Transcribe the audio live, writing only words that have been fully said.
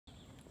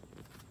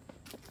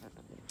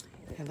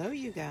Hello,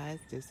 you guys.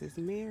 This is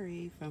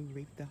Mary from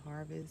Reap the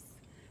Harvest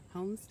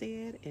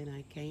Homestead, and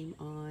I came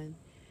on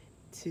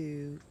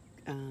to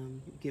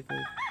give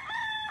a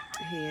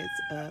heads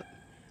up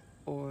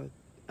or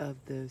of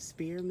the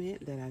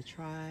experiment that I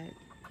tried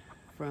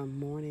from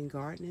Morning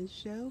Gardening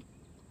Show.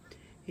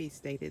 He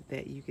stated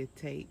that you could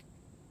take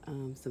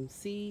some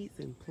seeds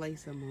and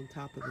place them on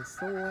top of the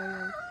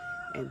soil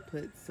and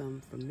put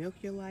some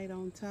vermiculite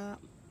on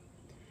top.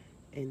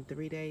 And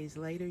 3 days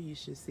later, you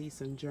should see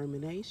some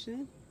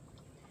germination.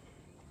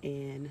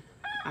 And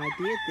I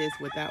did this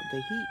without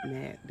the heat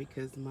mat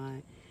because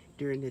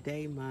during the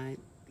day my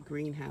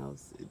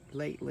greenhouse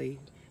lately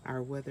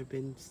our weather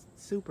been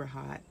super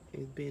hot.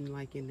 It's been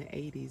like in the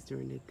 80s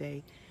during the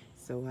day,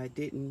 so I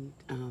didn't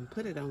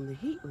put it on the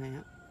heat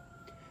lamp.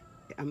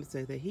 I'm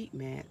sorry, the heat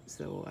mat.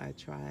 So I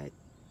tried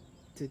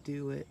to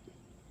do it.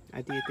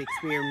 I did the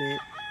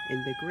experiment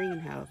in the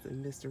greenhouse,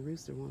 and Mr.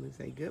 Rooster wanted to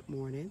say good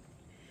morning.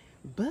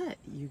 But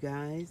you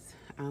guys,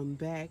 I'm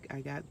back. I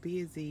got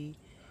busy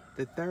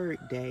the third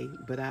day,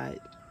 but I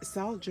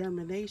saw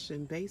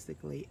germination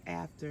basically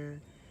after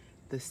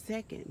the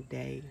second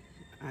day.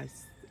 I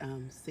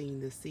seen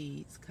the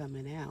seeds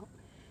coming out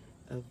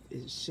of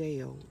its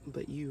shell,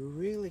 but you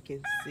really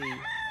can see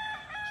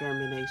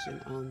germination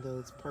on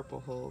those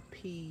purple hull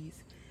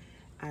peas.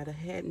 I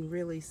hadn't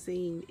really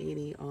seen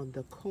any on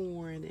the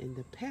corn and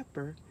the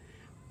pepper,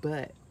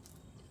 but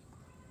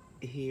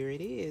here it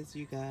is,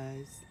 you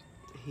guys.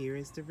 Here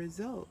is the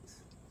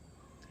results.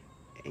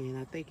 And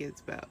I think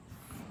it's about,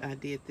 I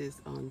did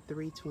this on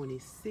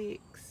 3/26,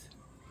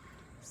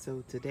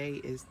 so today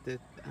is the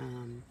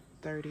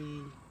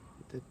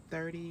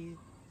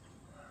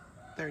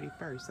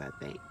 31st, I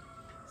think.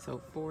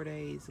 So 4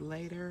 days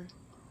later,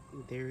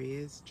 there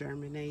is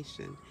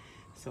germination.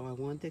 So I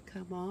wanted to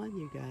come on,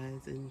 you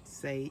guys, and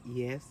say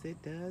yes, it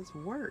does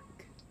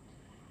work.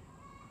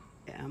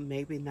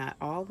 Maybe not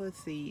all the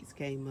seeds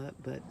came up,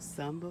 but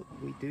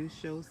we do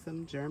show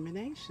some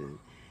germination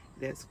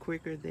that's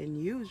quicker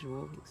than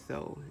usual.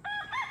 So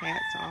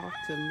hats off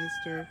to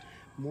Mr.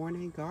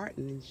 Morning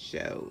Gardening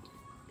Show.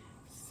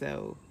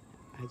 So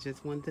I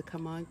just wanted to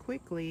come on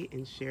quickly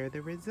and share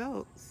the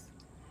results.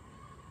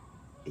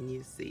 And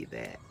you see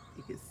that.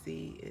 You can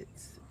see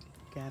it's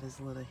got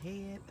his little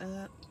head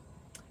up.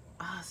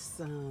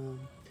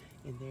 Awesome.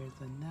 And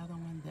there's another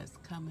one that's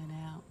coming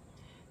out.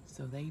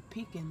 So they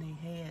peeking their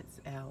heads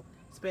out,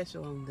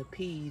 especially on the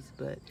peas,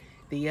 but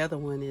the other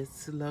one is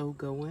slow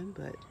going,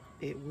 but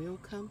it will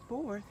come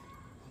forth.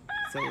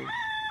 So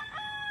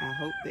I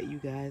hope that you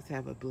guys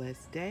have a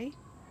blessed day,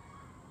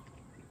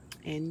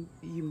 and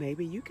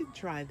maybe you can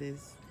try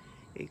this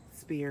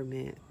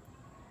experiment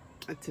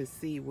to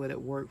see what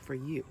it worked for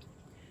you.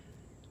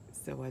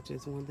 So I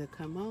just wanted to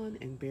come on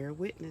and bear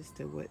witness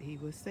to what he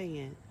was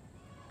saying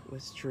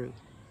was true.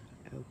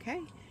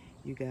 Okay,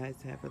 you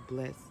guys have a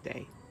blessed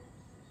day.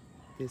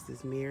 This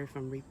is Mary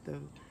from Reap the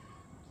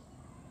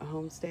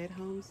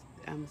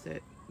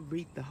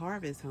Reap the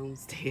Harvest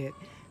Homestead.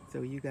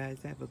 So you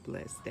guys have a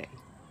blessed day.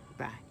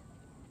 Bye.